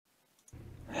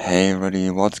Hey everybody,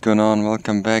 what's going on?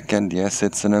 Welcome back, and yes,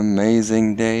 it's an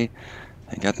amazing day.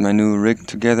 I got my new rig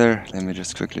together. Let me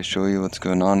just quickly show you what's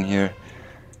going on here.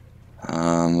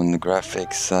 On the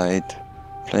graphics side,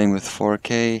 playing with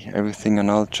 4K, everything on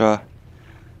ultra,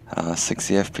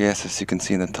 60 FPS as you can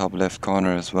see in the top left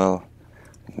corner as well.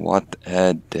 What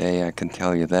a day, I can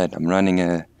tell you that. I'm running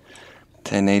a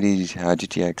 1080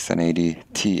 GTX 1080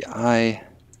 Ti.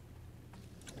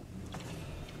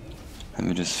 Let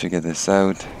me just figure this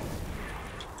out.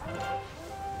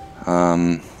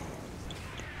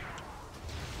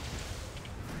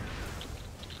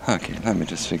 Okay, let me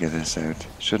just figure this out.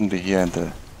 Shouldn't be here at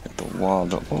the wall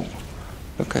though. Oh,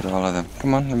 look at all of them.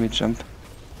 Come on, let me jump.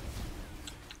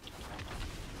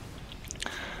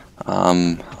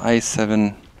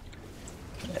 i7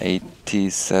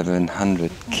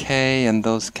 8700K and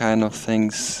those kind of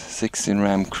things. 16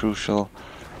 RAM crucial.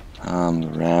 The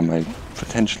RAM I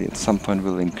potentially at some point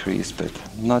will increase, but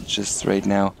not just right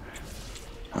now.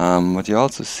 What you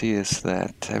also see is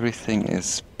that everything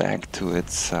is back to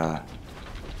its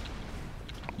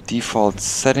default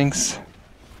settings.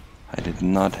 I did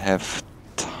not have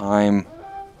time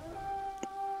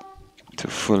to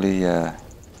fully,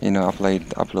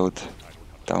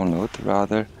 download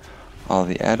rather, all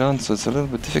the add-ons, so it's a little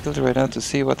bit difficult right now to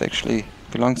see what actually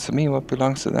belongs to me, what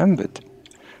belongs to them, but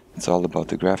it's all about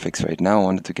the graphics right now. I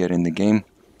wanted to get in the game,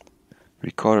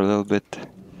 record a little bit,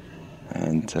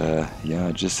 and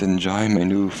yeah, just enjoy my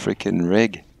new freaking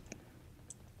rig.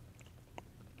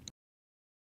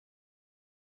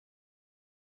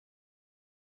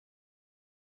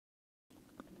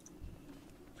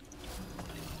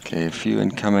 Okay, a few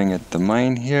incoming at the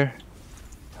mine here.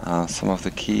 Some of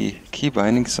the key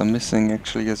bindings are missing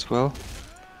actually as well.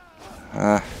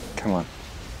 Come on.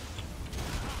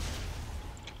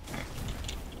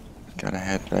 Gotta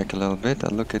head back a little bit.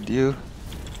 I'll look at you.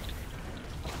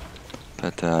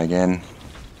 But again,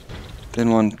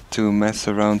 didn't want to mess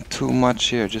around too much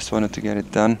here. Just wanted to get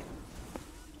it done.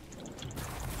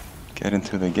 Get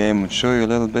into the game and show you a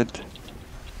little bit.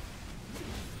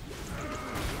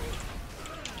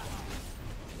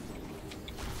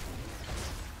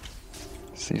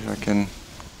 See if I can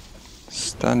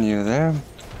stun you there.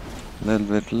 A little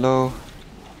bit low.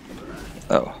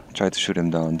 Oh, tried to shoot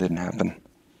him down, didn't happen.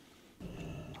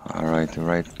 Alright,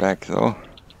 right back though.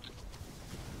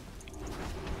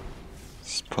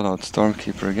 Let's pull out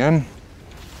Stormkeeper again.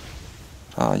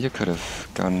 You could have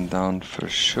gone down for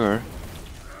sure.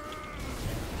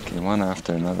 Okay, one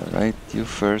after another, right? You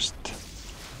first.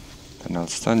 Then I'll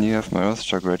stun you. Have my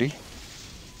Earthshock ready.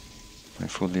 I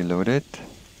fully loaded.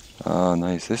 Oh,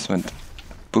 nice. This went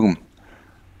boom.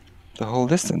 The whole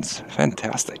distance.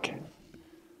 Fantastic.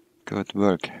 Good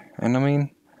work. And I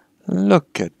mean,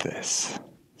 look at this.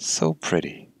 So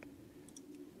pretty.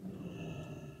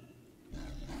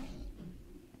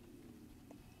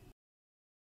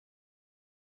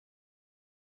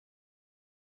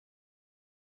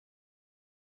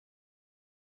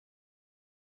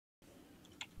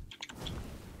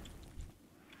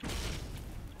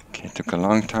 Okay, it took a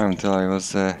long time until I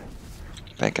was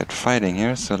back at fighting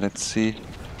here, so let's see.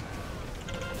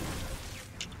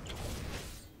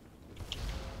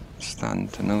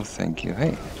 Stunned, no thank you.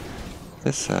 Hey,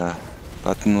 this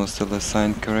button was still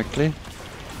assigned correctly.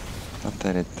 Not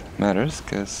that it matters,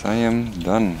 because I am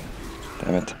done.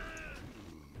 Damn it.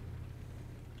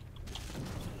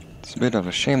 It's a bit of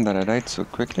a shame that I died so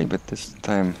quickly, but this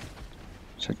time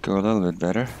should go a little bit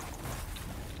better.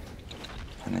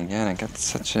 And again, I got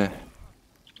such a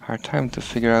hard time to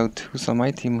figure out who's on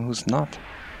my team and who's not.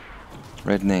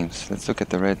 Red names. Let's look at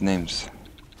the red names.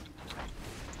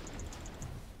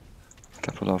 A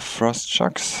couple of frost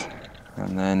shocks,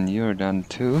 and then you're done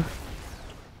too.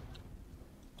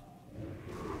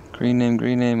 Green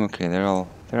name. Okay, they're all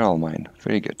mine.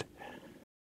 Very good.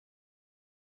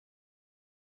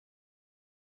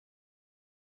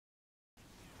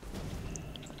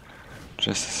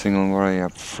 Just a single warrior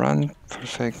up front.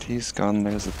 Perfect. He's gone.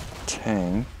 There's a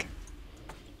tank.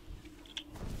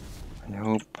 I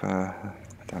hope.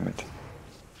 Damn it.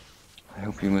 I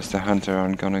hope you, Mr. Hunter,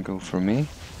 aren't gonna go for me.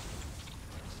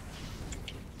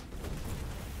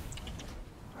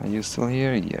 Are you still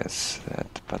here? Yes, that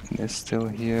button is still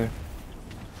here.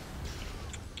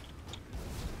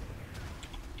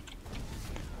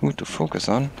 Who to focus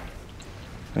on?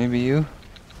 Maybe you?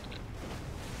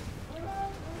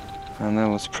 And that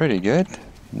was pretty good.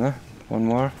 No, one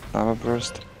more. Lava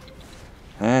burst.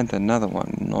 And another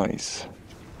one. Nice.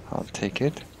 I'll take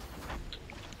it.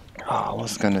 Oh, I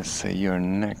was gonna say you're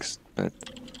next, but...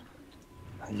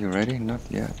 Are you ready? Not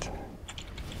yet.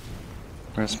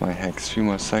 Where's my hex? Few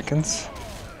more seconds.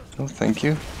 Oh, thank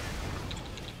you.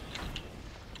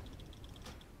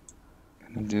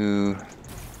 do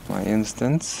my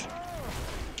instance.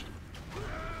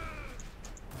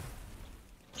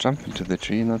 Jump into the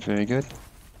tree, not very good.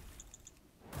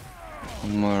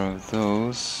 One more of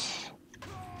those.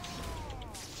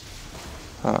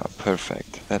 Ah,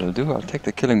 perfect. That'll do. I'll take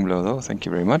the killing blow though, thank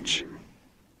you very much.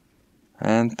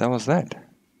 And that was that.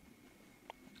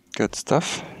 Good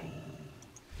stuff.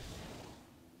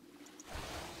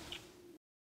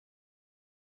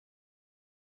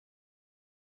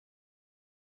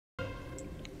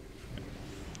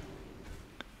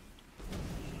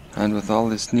 And with all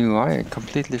this new I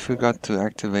completely forgot to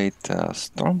activate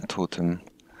Storm Totem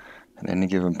at any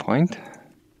given point.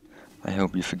 I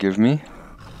hope you forgive me.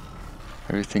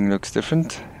 Everything looks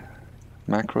different.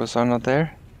 Macros are not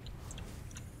there.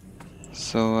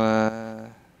 So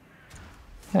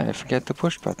yeah, I forget the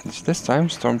push buttons. This time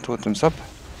Storm Totem's up.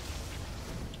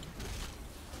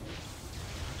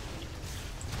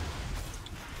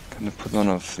 Gonna put one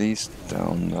of these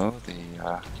down though,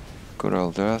 the good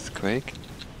old earthquake.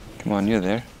 Come on, you're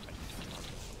there.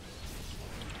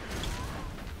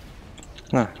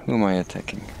 Nah, who am I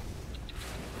attacking?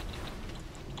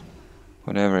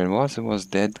 Whatever it was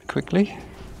dead quickly.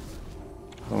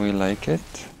 We like it.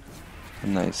 A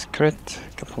nice crit.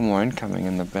 A couple more incoming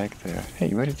in the back there. Hey,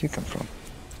 where did you come from?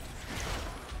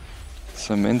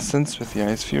 Some instants with the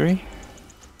Ice Fury.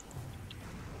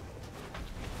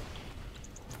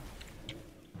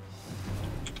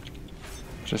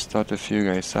 Just thought a few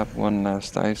guys up. One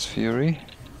last Ice Fury.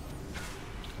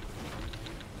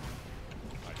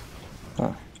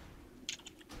 Ah.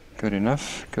 Good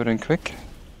enough. Good and quick.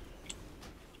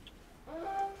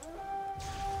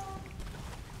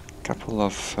 Couple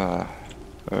of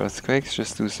earthquakes,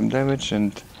 just do some damage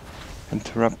and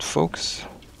interrupt folks.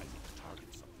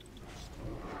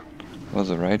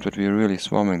 Was alright, but we're really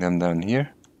swarming them down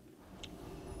here.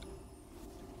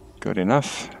 Good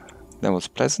enough. That was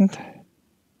pleasant.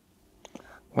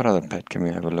 What other pet can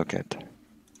we have a look at?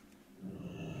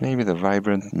 Maybe the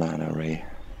Vibrant Mana Ray.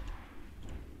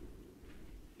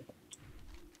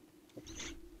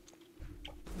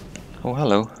 Oh,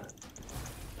 hello.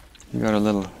 You got a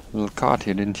little caught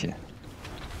here, didn't you?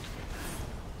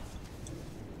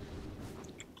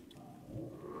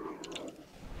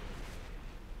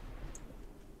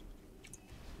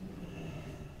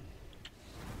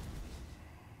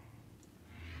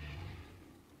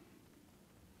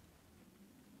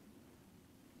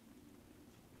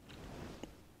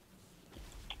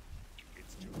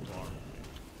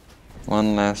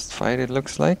 One last fight, it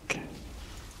looks like.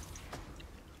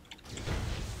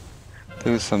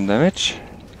 Do some damage.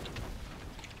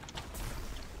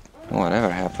 Whatever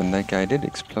happened, that guy did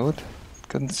explode.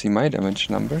 Couldn't see my damage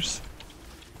numbers.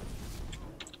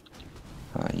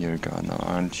 Ah, you're gone now,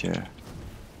 aren't you?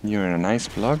 You're in an ice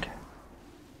block.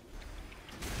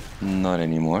 Not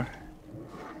anymore.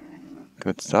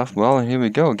 Good stuff. Well, here we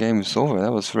go. Game is over.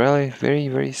 That was really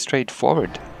very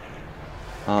straightforward.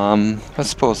 I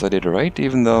suppose I did right,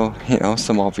 even though, you know,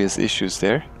 some obvious issues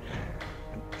there.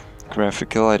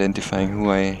 Graphical, identifying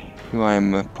who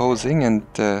I'm opposing, and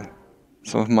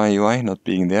some of my UI not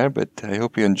being there, but I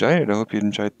hope you enjoyed it. I hope you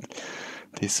enjoyed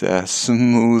this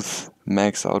smooth,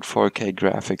 max out 4K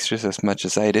graphics just as much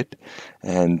as I did.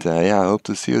 And yeah, I hope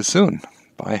to see you soon.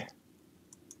 Bye.